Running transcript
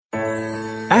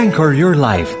Anchor your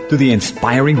life to the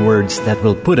inspiring words that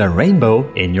will put a rainbow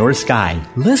in your sky.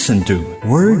 Listen to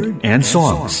Word and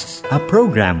Songs, a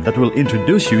program that will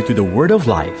introduce you to the Word of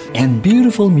Life and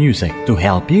beautiful music to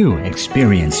help you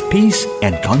experience peace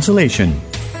and consolation.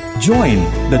 Join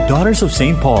the Daughters of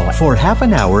St. Paul for half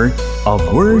an hour of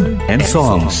Word and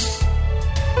Songs.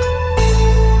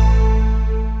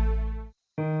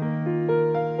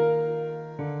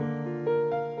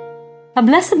 A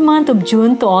blessed month of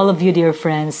June to all of you, dear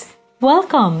friends.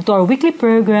 Welcome to our weekly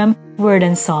program, Word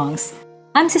and Songs.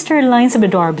 I'm Sister Lines of the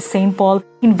Daughters of St. Paul,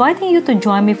 inviting you to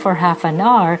join me for half an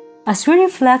hour as we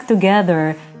reflect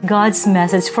together God's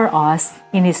message for us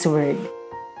in His Word.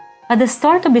 At the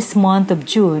start of this month of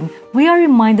June, we are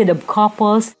reminded of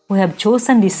couples who have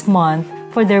chosen this month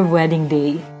for their wedding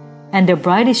day. And the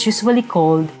bride is usually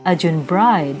called a June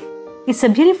bride. It's a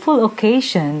beautiful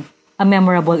occasion, a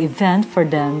memorable event for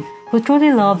them who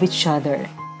truly love each other.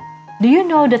 Do you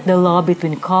know that the love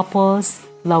between couples,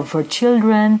 love for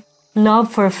children,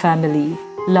 love for family,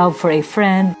 love for a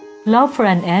friend, love for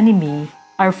an enemy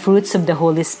are fruits of the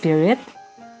Holy Spirit?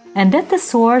 And that the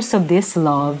source of this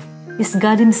love is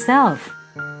God Himself.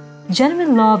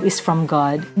 Genuine love is from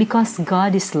God because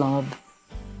God is love.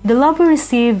 The love we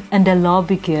receive and the love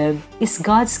we give is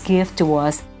God's gift to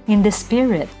us in the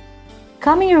Spirit.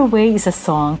 Coming Your Way is a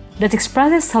song that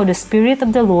expresses how the Spirit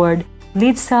of the Lord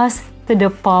leads us to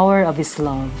the power of His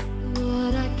love.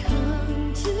 Lord, I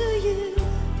come to you,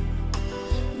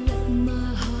 let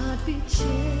my heart be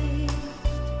changed,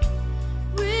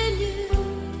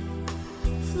 renewed,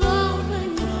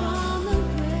 flowing from the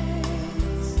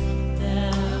grace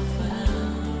that I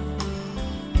found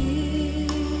in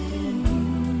you.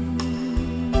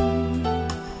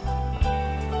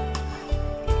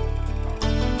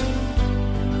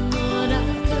 Lord,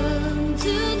 I've come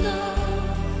to know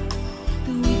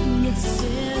the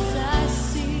weaknesses I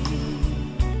see.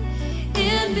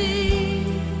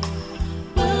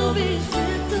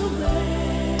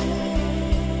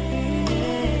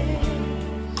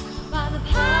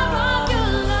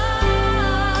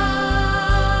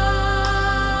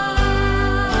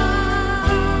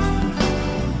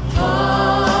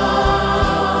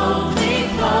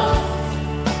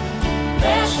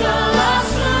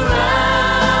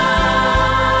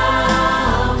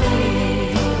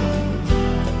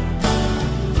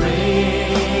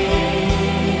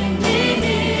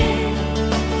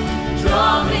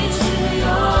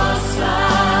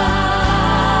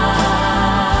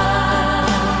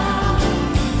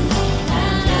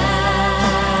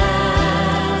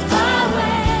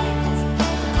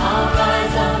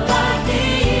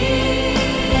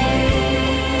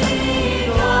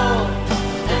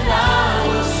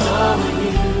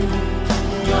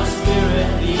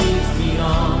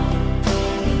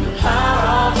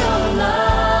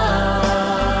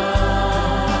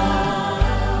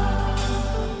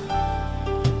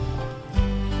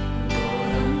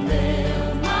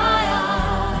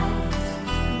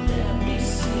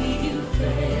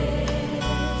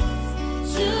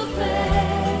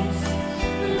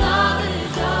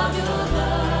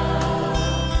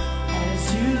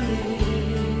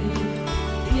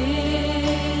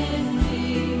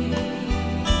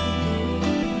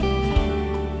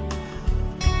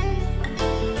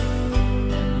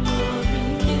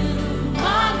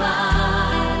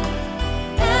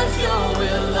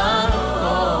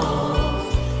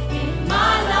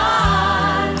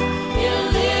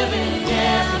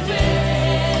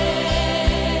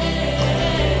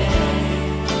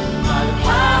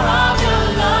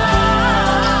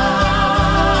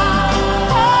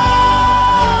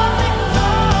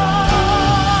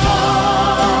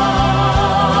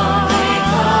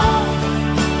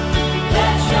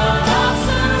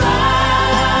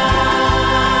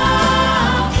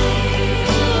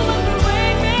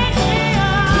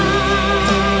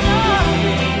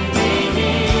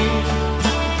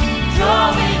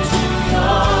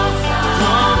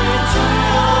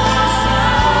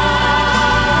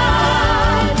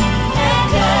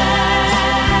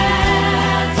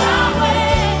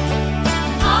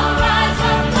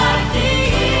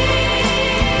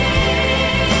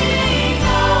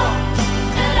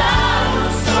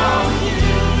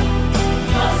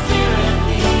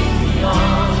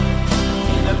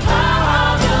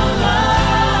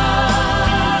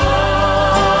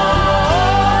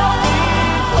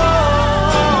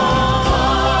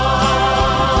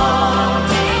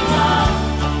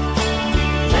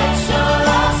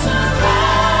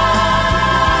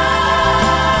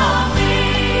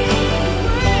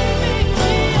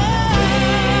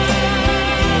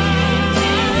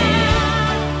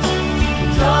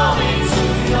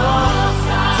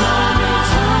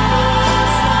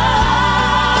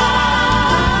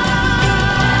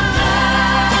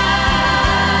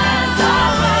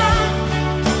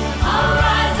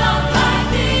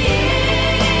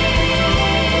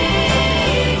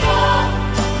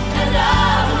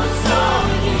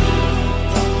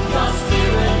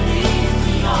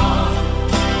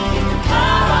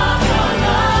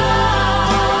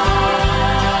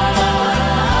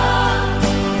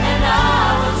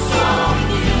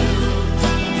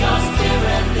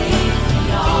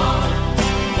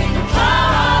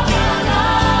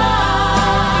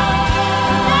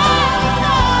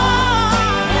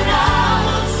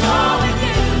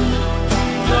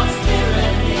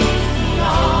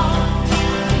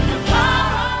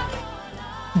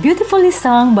 Beautifully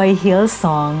sung by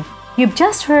Hillsong, you've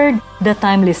just heard the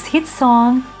timeless hit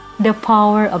song, The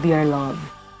Power of Your Love.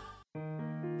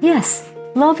 Yes,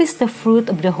 love is the fruit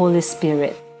of the Holy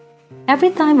Spirit. Every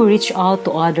time we reach out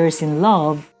to others in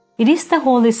love, it is the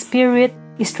Holy Spirit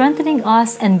strengthening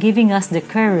us and giving us the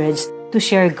courage to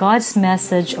share God's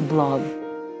message of love.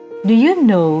 Do you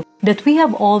know that we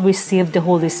have all received the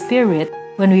Holy Spirit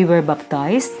when we were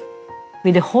baptized?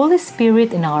 With the Holy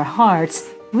Spirit in our hearts,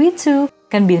 we too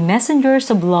can be messengers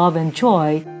of love and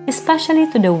joy, especially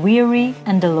to the weary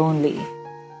and the lonely.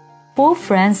 Pope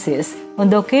Francis, on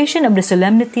the occasion of the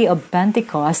solemnity of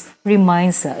Pentecost,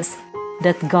 reminds us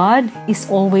that God is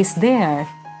always there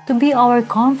to be our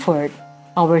comfort,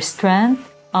 our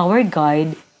strength, our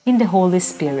guide in the Holy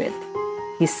Spirit.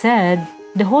 He said,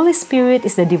 the Holy Spirit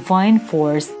is the divine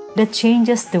force that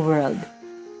changes the world.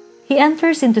 He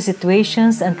enters into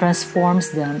situations and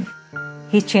transforms them.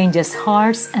 He changes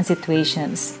hearts and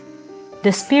situations.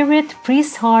 The Spirit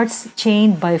frees hearts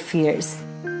chained by fears.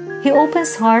 He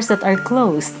opens hearts that are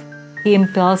closed. He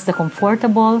impels the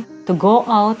comfortable to go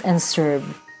out and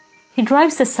serve. He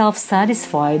drives the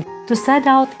self-satisfied to set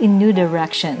out in new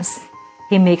directions.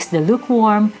 He makes the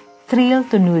lukewarm thrill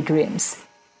to new dreams.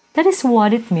 That is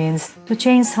what it means to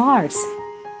change hearts.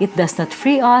 It does not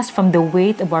free us from the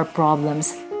weight of our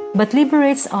problems, but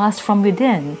liberates us from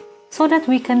within so that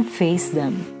we can face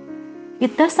them.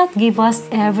 It does not give us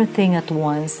everything at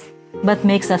once, but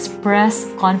makes us press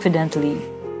confidently,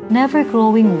 never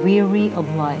growing weary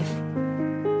of life.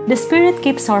 The Spirit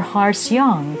keeps our hearts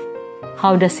young.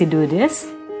 How does He do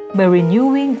this? By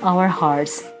renewing our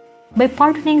hearts, by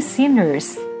pardoning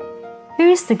sinners. Here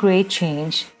is the great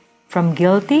change. From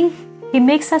guilty, He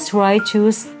makes us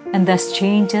righteous and thus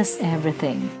changes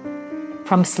everything.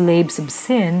 From slaves of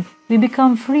sin, we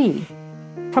become free.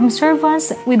 From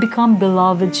servants, we become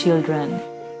beloved children.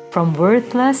 From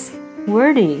worthless,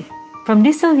 worthy. From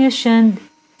disillusioned,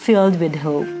 filled with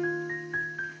hope.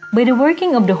 By the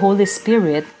working of the Holy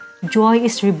Spirit, joy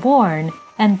is reborn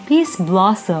and peace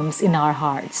blossoms in our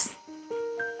hearts.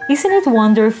 Isn't it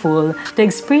wonderful to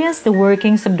experience the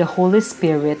workings of the Holy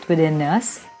Spirit within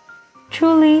us?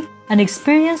 Truly, an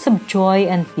experience of joy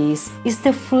and peace is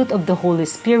the fruit of the Holy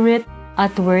Spirit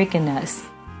at work in us.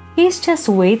 He is just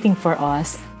waiting for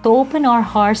us to open our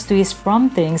hearts to His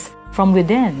promptings from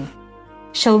within.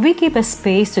 Shall we give a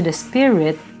space to the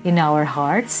Spirit in our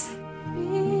hearts?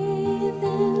 Breathe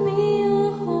in me,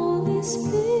 O Holy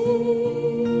Spirit.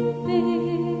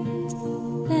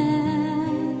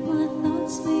 Let my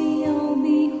thoughts may all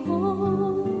be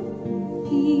holy.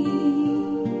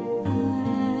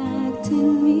 Act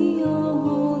in me, O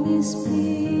Holy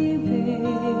Spirit.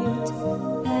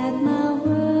 Let my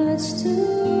words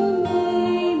too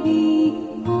may be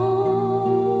holy.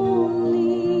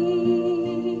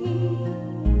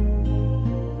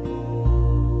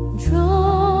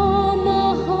 Draw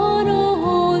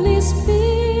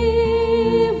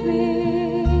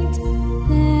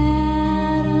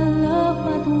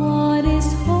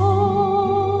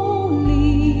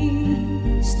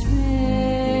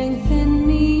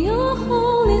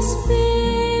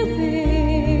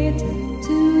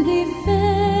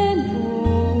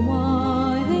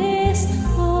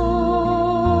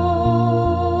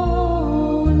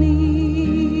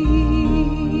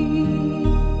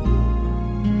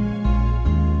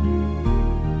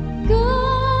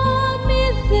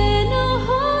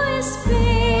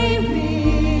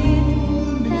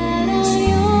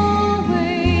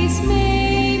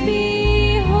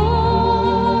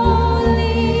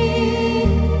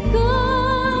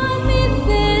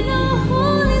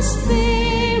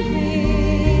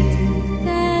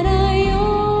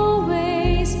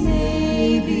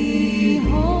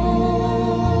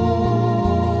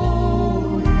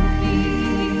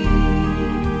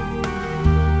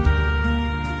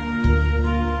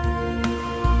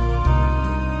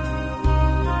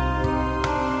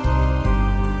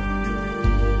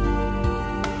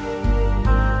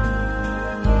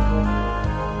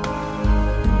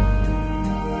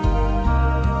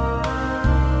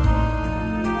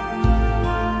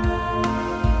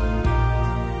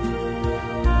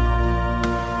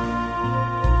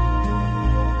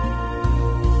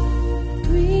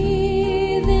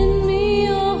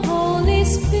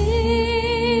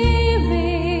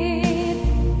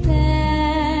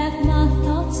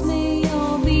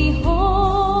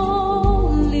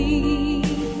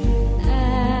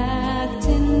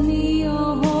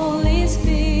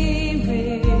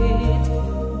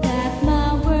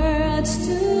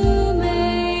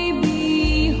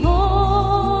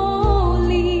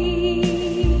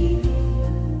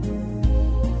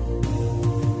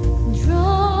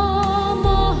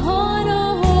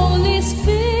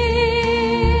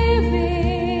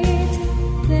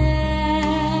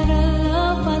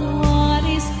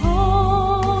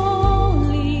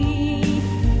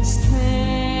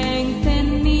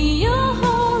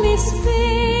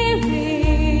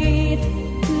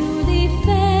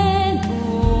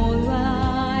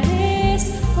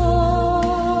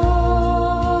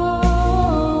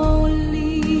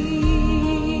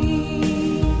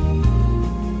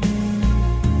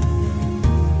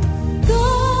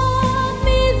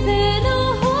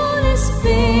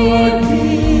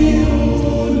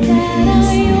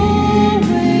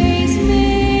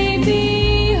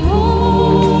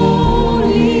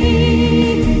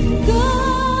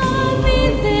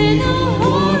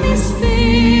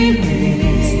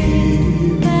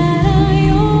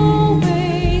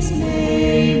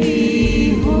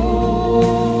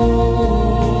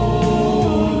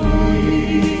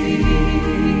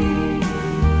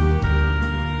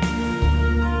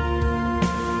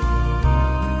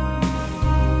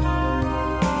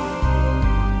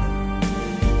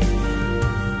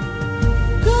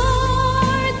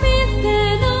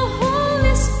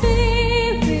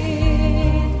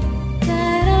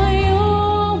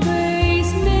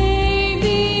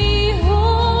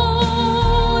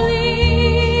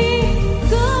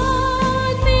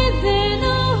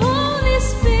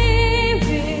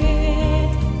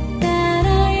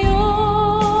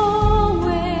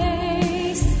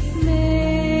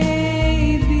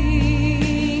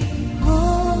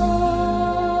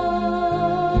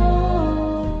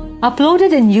Uploaded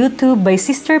on YouTube by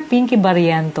Sister Pinky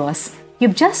Barrientos,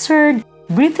 you've just heard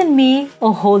Breathe in Me,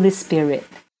 O Holy Spirit.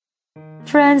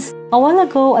 Friends, a while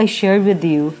ago I shared with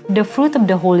you the fruit of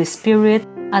the Holy Spirit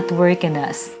at work in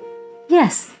us.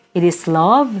 Yes, it is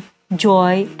love,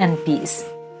 joy, and peace.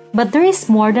 But there is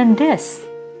more than this.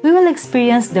 We will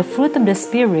experience the fruit of the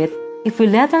Spirit if we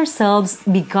let ourselves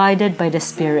be guided by the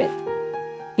Spirit.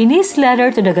 In his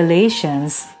letter to the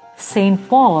Galatians, St.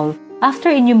 Paul,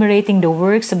 after enumerating the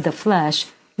works of the flesh,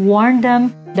 warned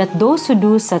them that those who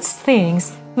do such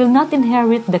things will not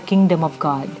inherit the kingdom of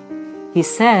God. He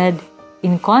said,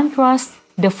 in contrast,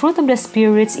 the fruit of the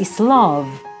Spirit is love,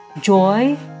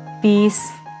 joy,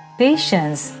 peace,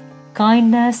 patience,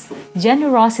 kindness,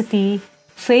 generosity,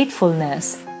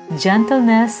 faithfulness,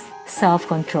 gentleness,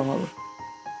 self-control.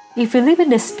 If we live in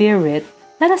the Spirit,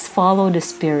 let us follow the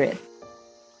Spirit.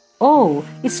 Oh,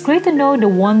 it's great to know the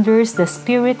wonders the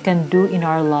Spirit can do in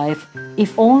our life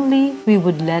if only we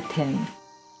would let Him.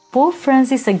 Pope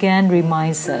Francis again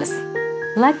reminds us,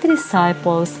 like the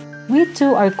disciples, we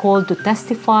too are called to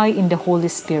testify in the Holy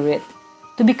Spirit,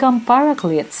 to become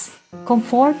paracletes,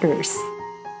 comforters.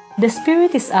 The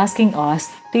Spirit is asking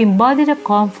us to embody the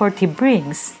comfort He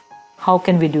brings. How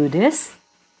can we do this?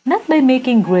 Not by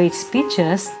making great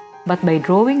speeches, but by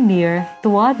drawing near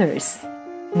to others.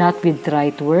 Not with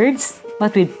right words,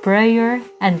 but with prayer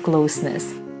and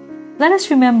closeness. Let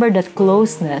us remember that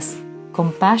closeness,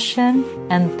 compassion,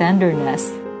 and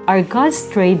tenderness are God's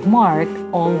trademark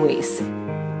always.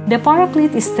 The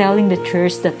Paraclete is telling the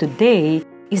Church that today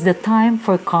is the time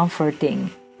for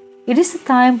comforting. It is the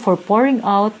time for pouring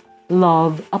out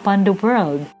love upon the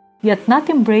world, yet not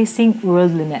embracing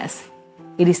worldliness.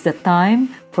 It is the time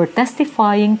for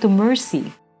testifying to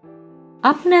mercy.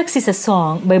 Up next is a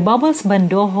song by Bubbles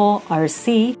Bandojo,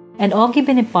 RC, and Ogie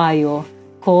Benipayo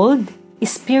called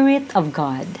Spirit of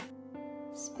God.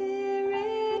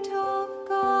 Spirit of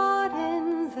God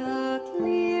in the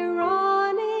clear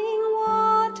running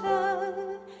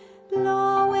water,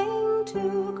 blowing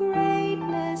to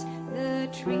greatness the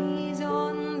trees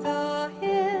on the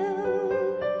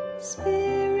hill.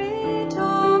 Spirit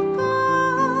of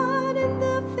God in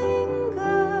the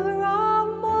finger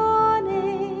of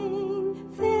morning,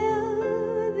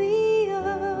 fill the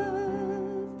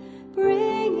earth,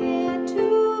 bring it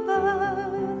to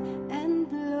birth and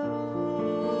blow.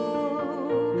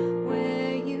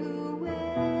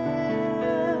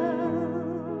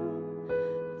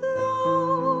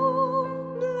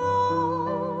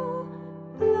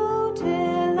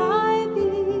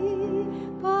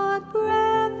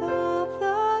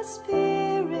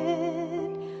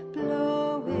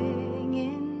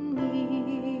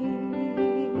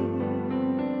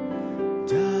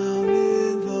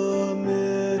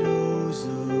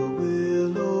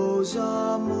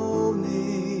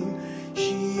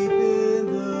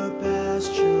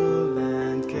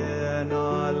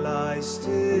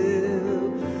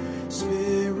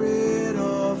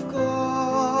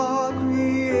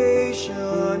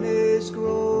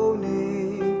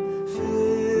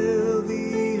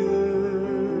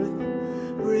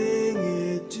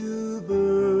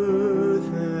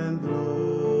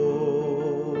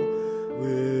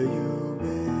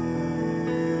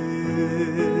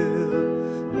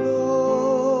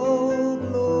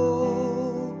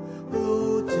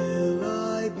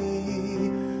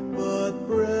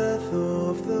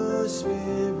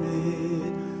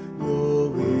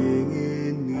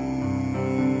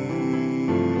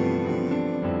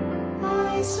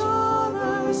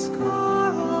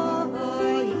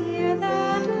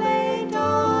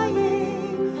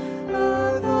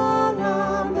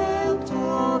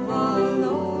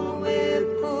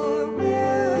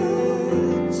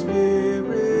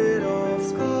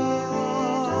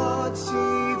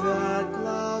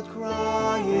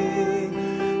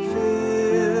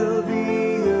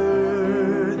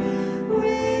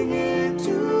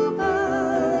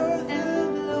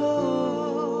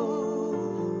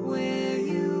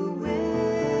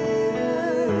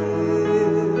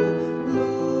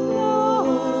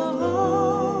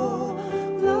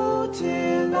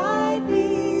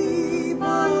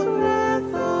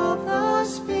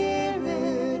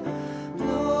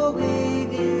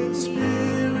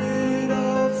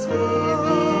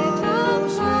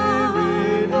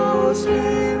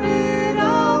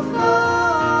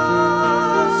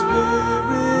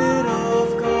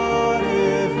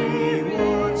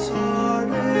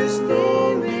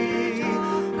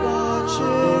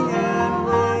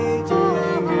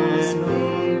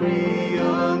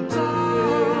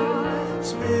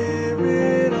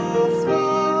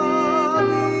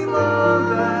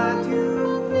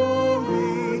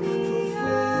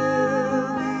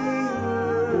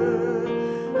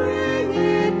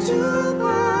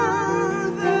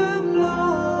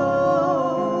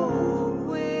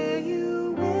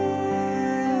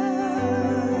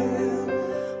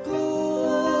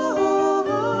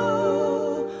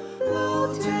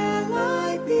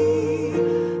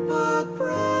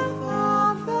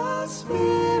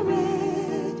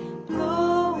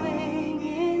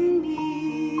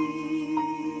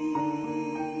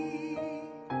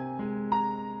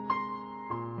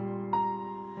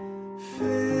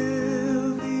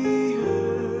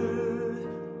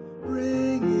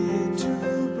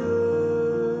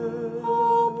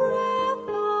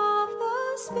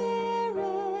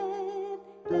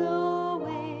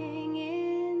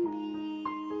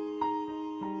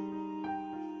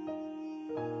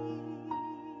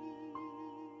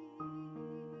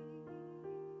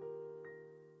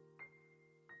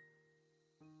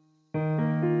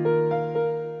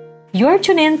 You're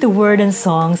tuned in to Word and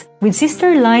Songs with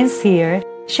Sister Lines here,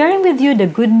 sharing with you the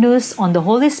good news on the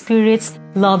Holy Spirit's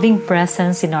loving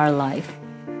presence in our life.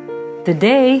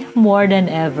 Today, more than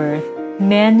ever,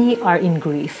 many are in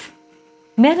grief.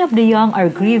 Many of the young are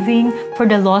grieving for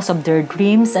the loss of their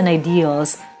dreams and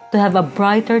ideals to have a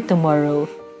brighter tomorrow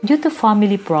due to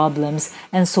family problems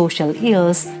and social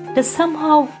ills that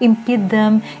somehow impede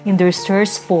them in their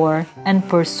search for and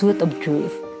pursuit of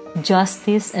truth,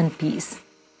 justice, and peace.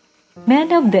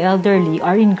 Many of the elderly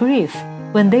are in grief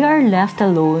when they are left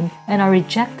alone and are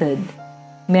rejected.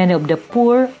 Many of the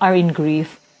poor are in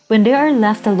grief when they are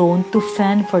left alone to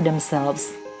fend for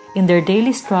themselves in their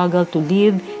daily struggle to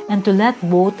live and to let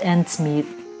both ends meet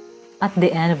at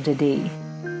the end of the day.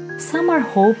 Some are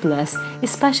hopeless,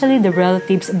 especially the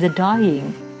relatives of the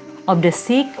dying, of the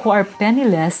sick who are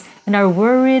penniless and are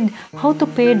worried how to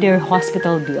pay their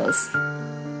hospital bills.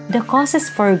 The causes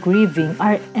for grieving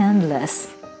are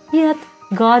endless, yet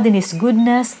God in His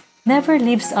goodness never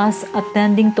leaves us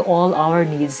attending to all our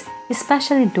needs,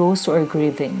 especially those who are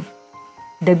grieving.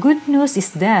 The good news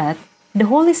is that the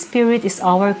Holy Spirit is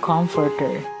our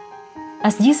comforter.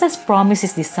 As Jesus promised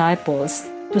His disciples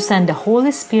to send the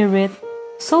Holy Spirit,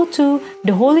 so too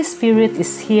the Holy Spirit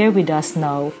is here with us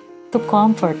now to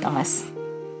comfort us.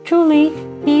 Truly,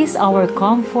 He is our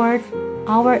comfort,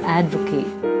 our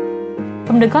advocate.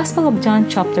 From the Gospel of John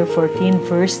chapter 14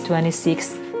 verse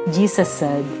 26, Jesus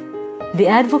said, "The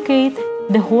Advocate,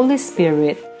 the Holy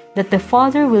Spirit, that the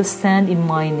Father will send in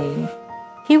my name,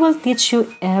 He will teach you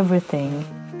everything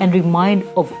and remind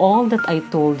of all that I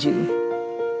told you."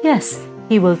 Yes,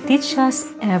 He will teach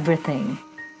us everything.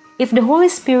 If the Holy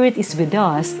Spirit is with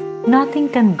us, nothing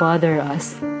can bother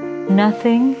us.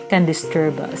 Nothing can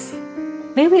disturb us.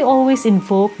 May we always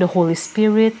invoke the Holy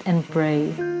Spirit and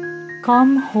pray,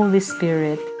 "Come, Holy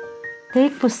Spirit,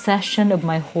 take possession of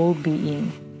my whole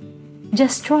being."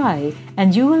 Just try,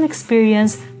 and you will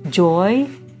experience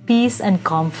joy, peace, and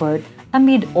comfort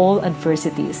amid all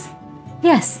adversities.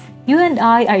 Yes, you and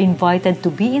I are invited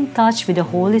to be in touch with the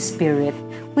Holy Spirit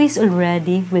who is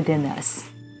already within us.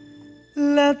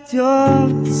 Let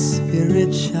your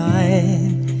spirit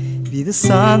shine, be the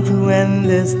sun to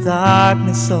end this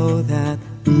darkness so that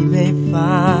we may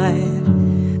find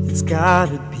this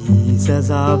guarded peace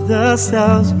as of the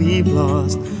selves we've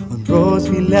lost on roads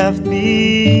we left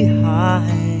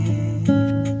behind.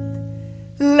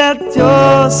 Let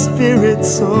your spirit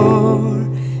soar,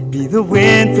 be the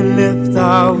wind to lift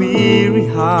our weary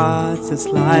hearts just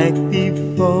like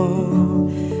before.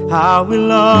 How we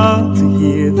long to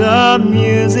hear the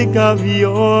music of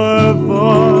your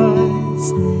voice.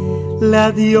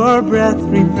 Let your breath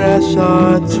refresh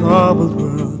our troubled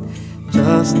world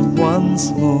just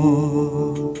once more.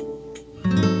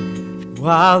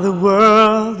 While the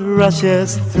world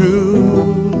rushes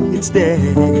through its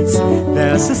days,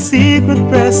 there's a secret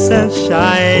presence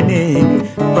shining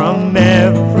from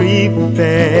every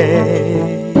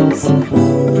face.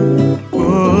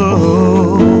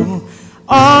 Ooh,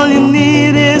 all you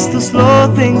need is to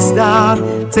slow things down,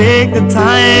 take the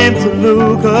time to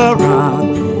look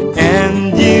around,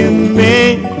 and you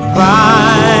may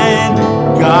find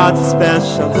God's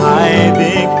special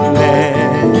hiding place.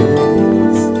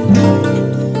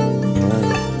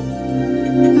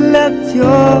 Let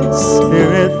your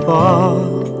spirit fall.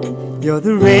 You're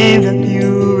the rain that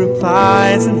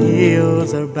purifies and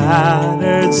heals our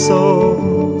battered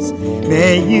souls.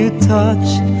 May you touch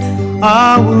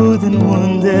our wooden,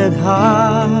 wounded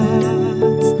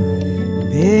hearts.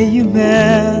 May you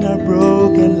mend our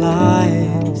broken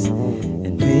lives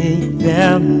and make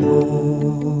them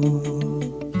whole.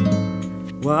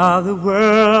 While the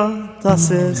world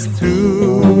tosses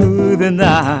through the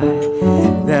night,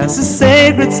 there's a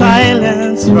sacred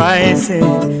silence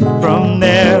rising from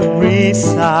every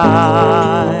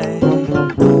side.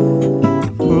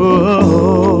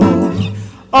 Oh,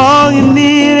 all you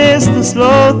need is to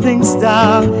slow things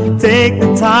down, take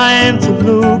the time to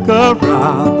look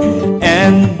around,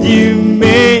 and you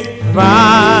may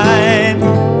find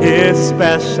His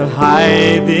special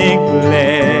hiding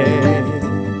place.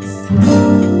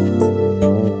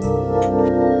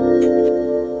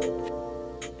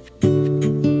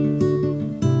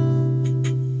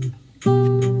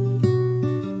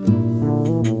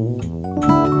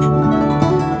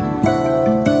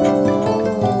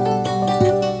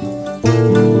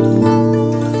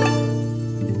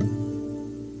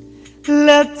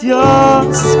 Let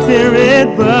your spirit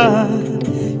burn.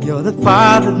 You're the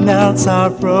fire that melts our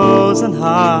frozen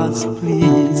hearts.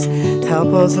 Please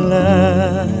help us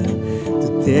learn to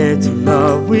dare to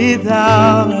love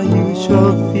without our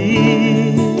usual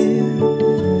fear.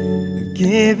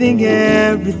 giving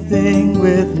everything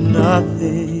with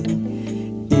nothing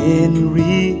in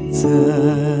return.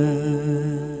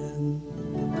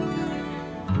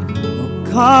 Oh,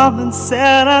 come and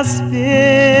set our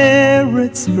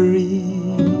spirits free.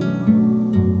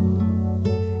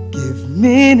 Give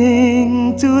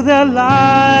meaning to the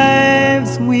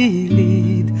lives we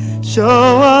lead.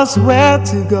 Show us where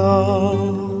to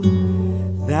go,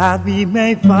 that we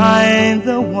may find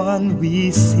the one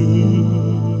we seek.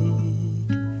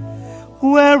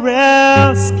 Where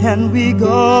else can we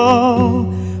go,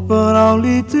 but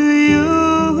only to you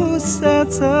who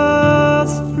sets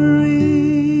us free?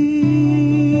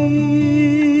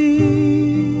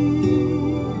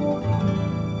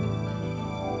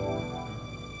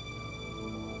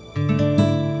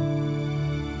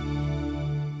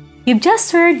 You've just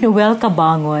heard Noel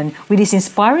Cabangon with his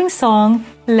inspiring song,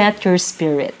 Let Your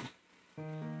Spirit.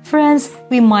 Friends,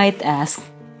 we might ask,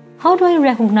 how do I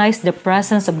recognize the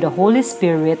presence of the Holy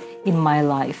Spirit in my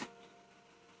life?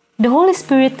 The Holy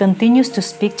Spirit continues to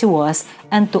speak to us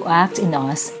and to act in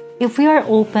us if we are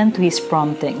open to His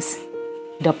promptings.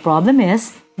 The problem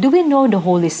is, do we know the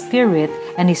Holy Spirit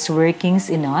and His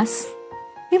workings in us?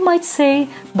 We might say,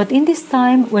 but in this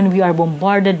time when we are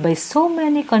bombarded by so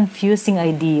many confusing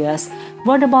ideas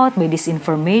brought about by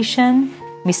disinformation,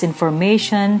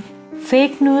 misinformation,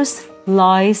 fake news,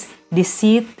 lies,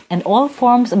 deceit, and all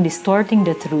forms of distorting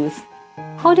the truth,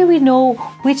 how do we know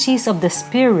which is of the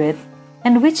Spirit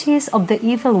and which is of the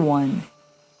evil one?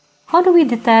 How do we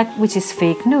detect which is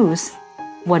fake news?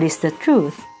 What is the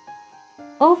truth?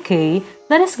 Okay,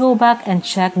 let us go back and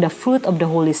check the fruit of the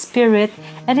Holy Spirit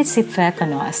and its effect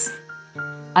on us.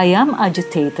 I am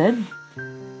agitated.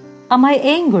 Am I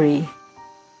angry?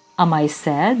 Am I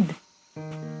sad?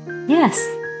 Yes,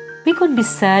 we could be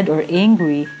sad or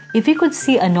angry if we could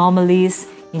see anomalies,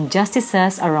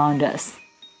 injustices around us.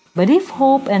 But if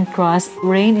hope and trust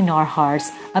reign in our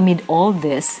hearts amid all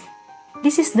this,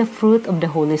 this is the fruit of the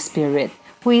Holy Spirit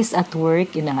who is at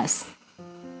work in us.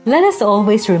 Let us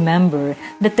always remember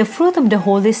that the fruit of the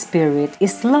Holy Spirit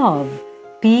is love,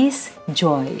 peace,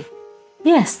 joy.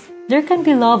 Yes, there can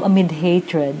be love amid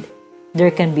hatred. There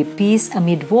can be peace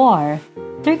amid war.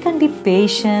 There can be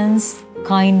patience,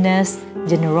 kindness,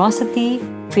 generosity,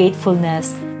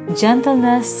 faithfulness,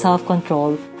 gentleness,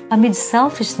 self-control amid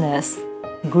selfishness,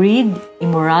 greed,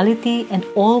 immorality, and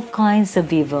all kinds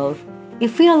of evil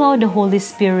if we allow the Holy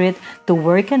Spirit to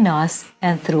work in us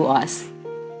and through us.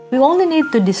 We only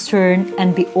need to discern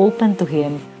and be open to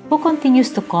Him who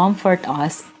continues to comfort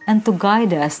us and to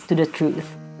guide us to the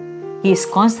truth. He is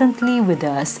constantly with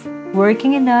us,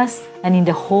 working in us and in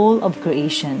the whole of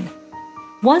creation.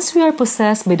 Once we are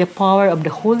possessed by the power of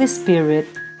the Holy Spirit,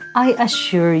 I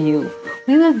assure you,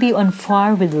 we will be on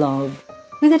fire with love,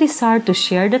 with a desire to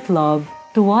share that love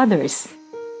to others.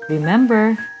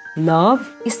 Remember, love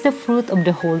is the fruit of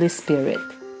the Holy Spirit.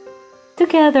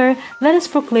 Together, let us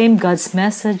proclaim God's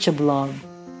message of love.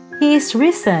 He is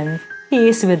risen. He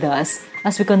is with us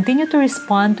as we continue to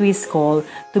respond to His call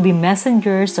to be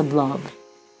messengers of love.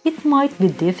 It might be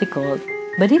difficult,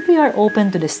 but if we are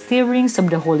open to the stirrings of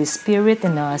the Holy Spirit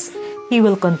in us, He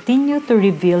will continue to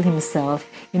reveal Himself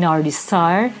in our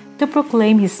desire to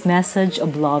proclaim His message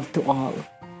of love to all.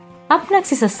 Up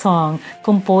next is a song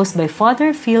composed by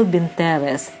Father Phil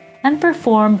Binteres and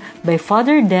performed by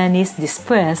Father Dennis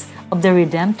Despues of the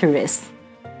Redemptorist.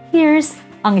 Here's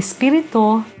Ang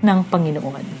Espiritu ng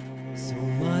Panginoon.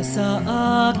 Sumasa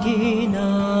akin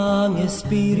ang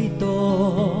Espiritu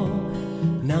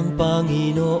ng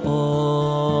Panginoon.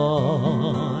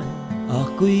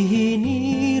 Ako'y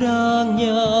hinirang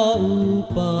niya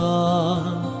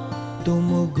upang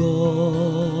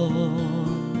tumugon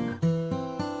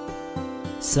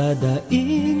sa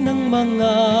daing ng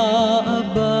mga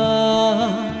aba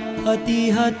at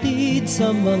ihatid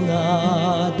sa mga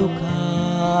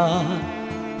dukha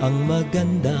ang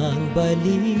magandang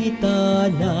balita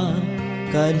ng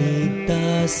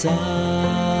kaligtasan.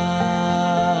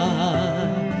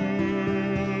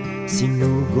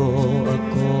 Sinugo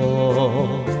ako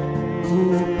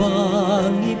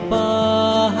upang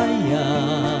ipahayag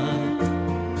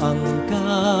ang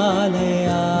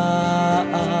kalayaan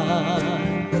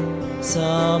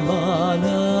sa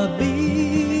mga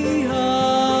bihan,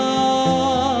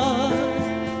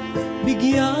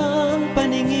 bigyang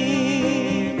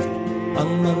paningin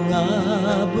ang mga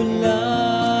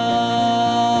bulan,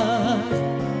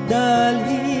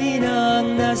 dalhin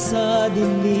ang nasa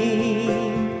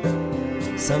dilim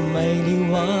sa may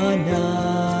liwanag.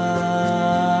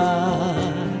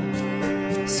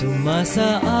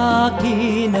 Sumasa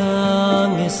akin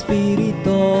ang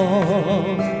Espiritu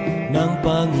ng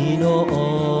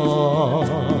Panginoon.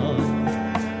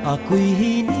 Ako'y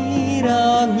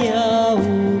hinirang niya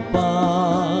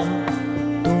upang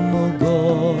tumugon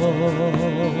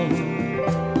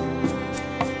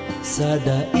sa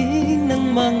daing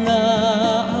ng mga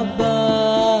aba,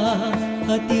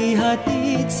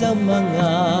 hati-hatid sa mga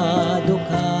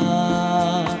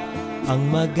dukha, ang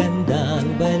magandang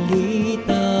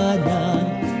balita ng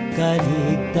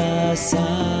kaligtasan.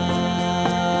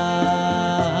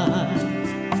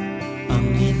 Ang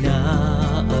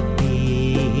inaapi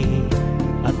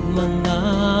at mga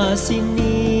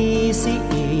sinisiin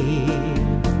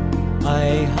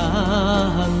ay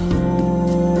hahanguin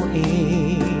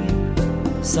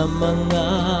sa mga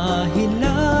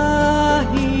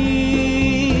hilahil.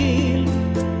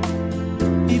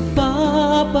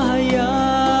 Ipapahayag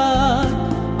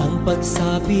ang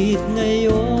pagsapit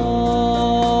ngayon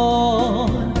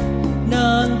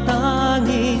ng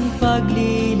tanging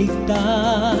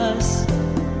pagliligtas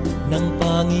ng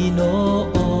Panginoon.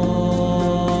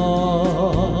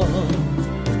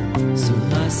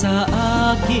 Sumasa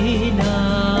akin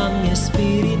ang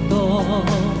Espiritu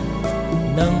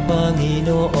ng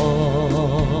Panginoon.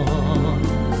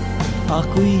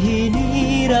 Ako'y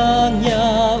hinirang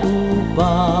niya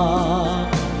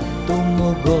upang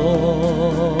tumugon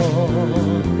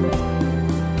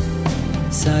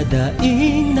sa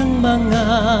daing ng mga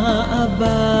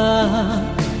aba,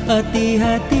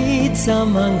 hati-hatid sa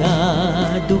mga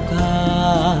dukha,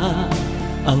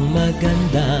 ang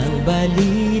magandang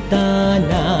balita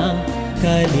ng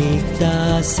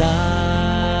kaligtasan.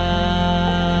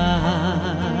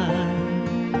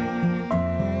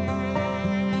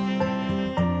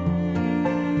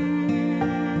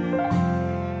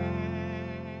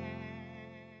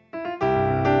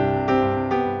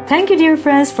 Thank you, dear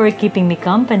friends, for keeping me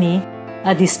company.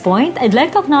 At this point, I'd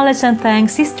like to acknowledge and thank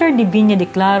Sister Divina De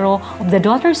Claro of the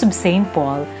Daughters of St.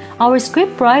 Paul, our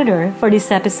scriptwriter for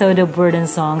this episode of Word and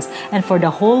Songs and for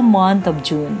the whole month of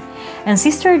June. And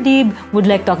Sister Dib would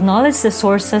like to acknowledge the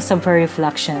sources of her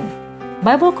reflection: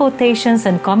 Bible quotations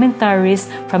and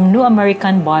commentaries from New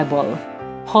American Bible,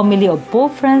 homily of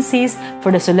Pope Francis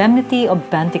for the Solemnity of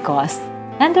Pentecost,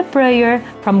 and a prayer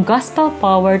from Gospel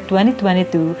Power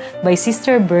 2022 by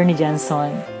Sister Bernie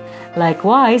Johnson.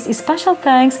 Likewise, special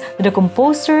thanks to the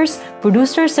composers,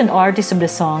 producers, and artists of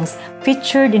the songs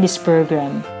featured in this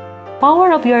program. Power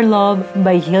of Your Love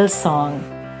by Hillsong,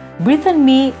 Breathe on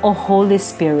Me, O Holy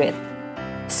Spirit,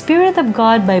 Spirit of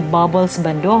God by Bubbles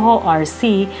Bandojo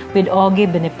RC with Ogie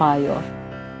Benipayo,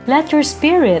 Let Your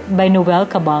Spirit by Noel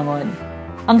Cabangon,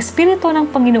 Ang Spirito ng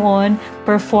Panginoon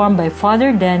performed by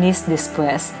Father Dennis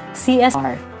Despues,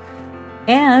 CSR,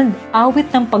 and Awit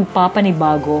ng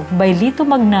Pagpapanibago by Lito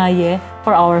Magnaye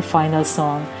for our final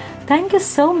song. Thank you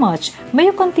so much. May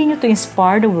you continue to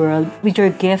inspire the world with your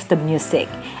gift of music,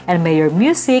 and may your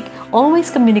music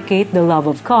always communicate the love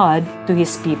of God to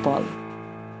His people.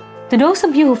 To those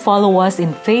of you who follow us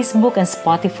in Facebook and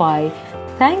Spotify,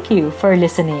 thank you for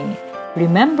listening.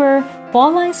 Remember,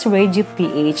 Pauline's Radio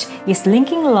PH is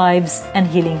linking lives and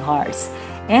healing hearts.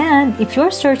 And if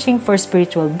you're searching for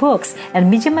spiritual books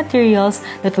and media materials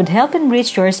that would help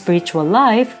enrich your spiritual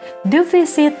life, do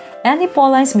visit any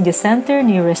Pauline's Media Center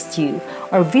nearest you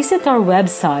or visit our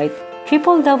website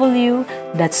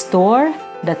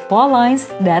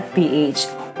www.store.paulines.ph,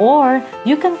 or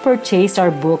you can purchase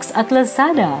our books at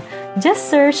Lazada. Just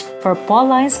search for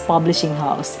Pauline's Publishing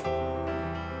House.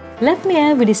 Let me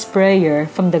end with this prayer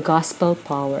from the Gospel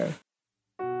Power.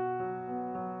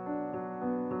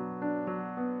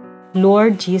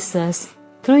 Lord Jesus,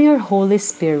 through your Holy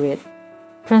Spirit,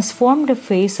 transform the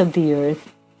face of the earth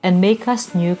and make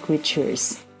us new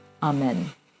creatures.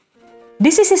 Amen.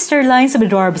 This is Sister Lines of the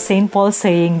Door of St. Paul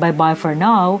saying bye-bye for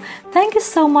now. Thank you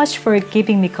so much for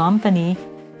keeping me company.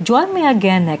 Join me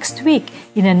again next week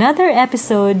in another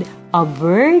episode of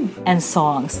Word and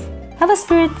Songs. Have a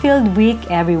spirit-filled week,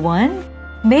 everyone.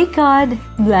 May God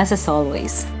bless us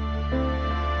always.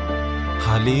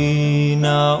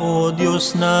 Halina, O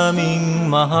Diyos naming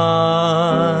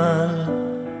mahal,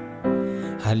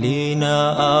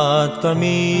 halina at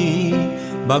kami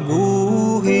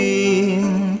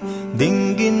baguhin.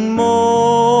 Dinggin mo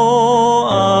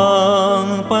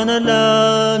ang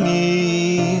panalangin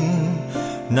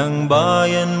ng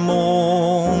bayan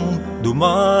mong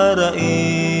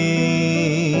dumaraing.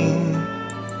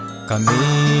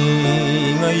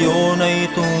 Kami ngayon ay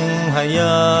tunghayan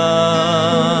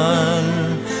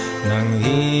ng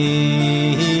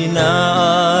hihina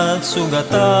at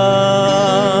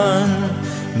sugatan,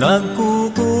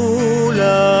 nagkukulang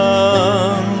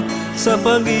sa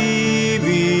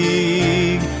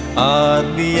pag-ibig at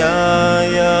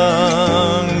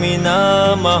biyayang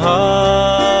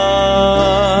minamahal.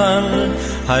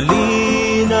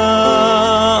 Halina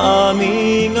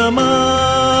aming Ama,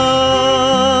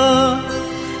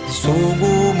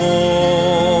 sugo mo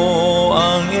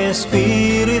ang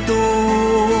Espiritu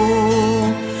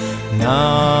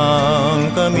nang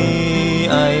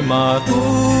kami ay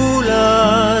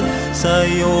matulad sa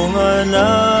iyong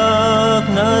anak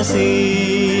na si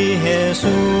Jesus.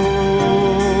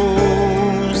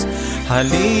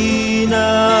 Halina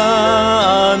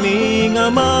aming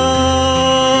Ama,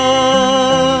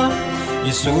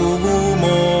 isugo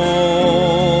mo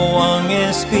ang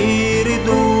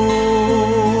Espiritu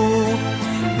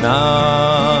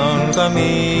nang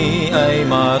kami ay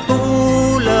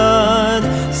matulad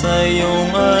sa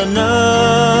iyong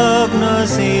anak na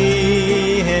si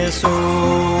Jesus.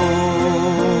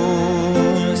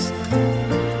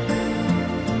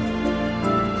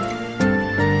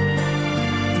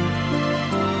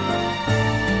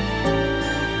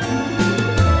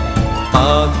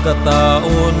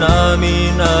 Pagkatao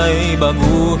namin ay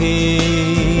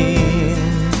baguhin,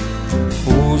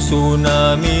 puso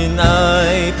namin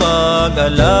ay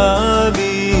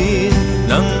pag-alabin,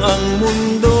 nang ang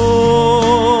mundo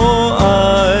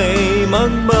ay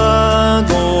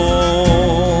magbago.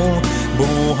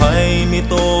 Buhay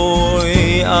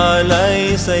nito'y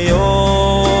alay sa'yo.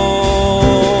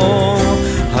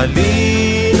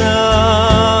 Halina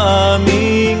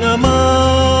aming Ama,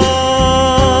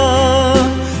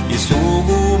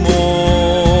 isugo mo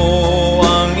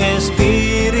ang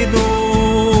Espiritu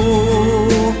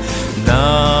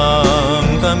nang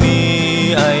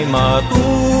kami ay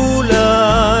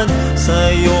matulad sa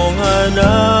iyong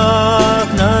anak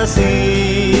na si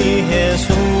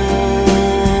Jesus.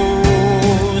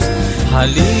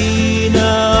 Halina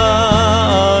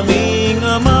aming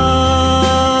Ama,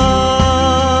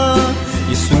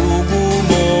 isugo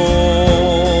mo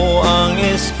ang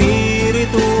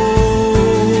Espiritu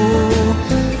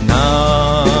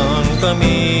nang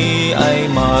kami ay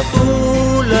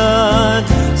matulad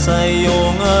sa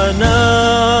iyong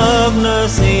anak na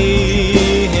si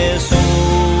Jesus.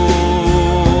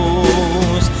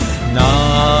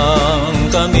 Nang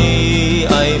kami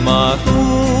ay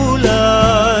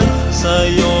matulad sa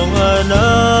iyong anak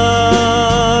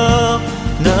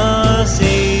na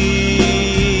si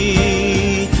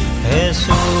Jesus.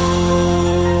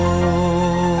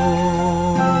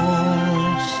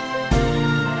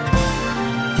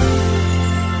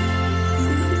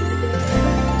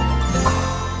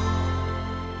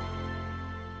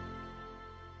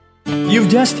 You've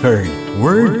just heard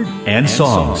Word and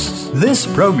Songs. This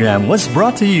program was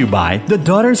brought to you by the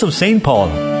Daughters of St. Paul.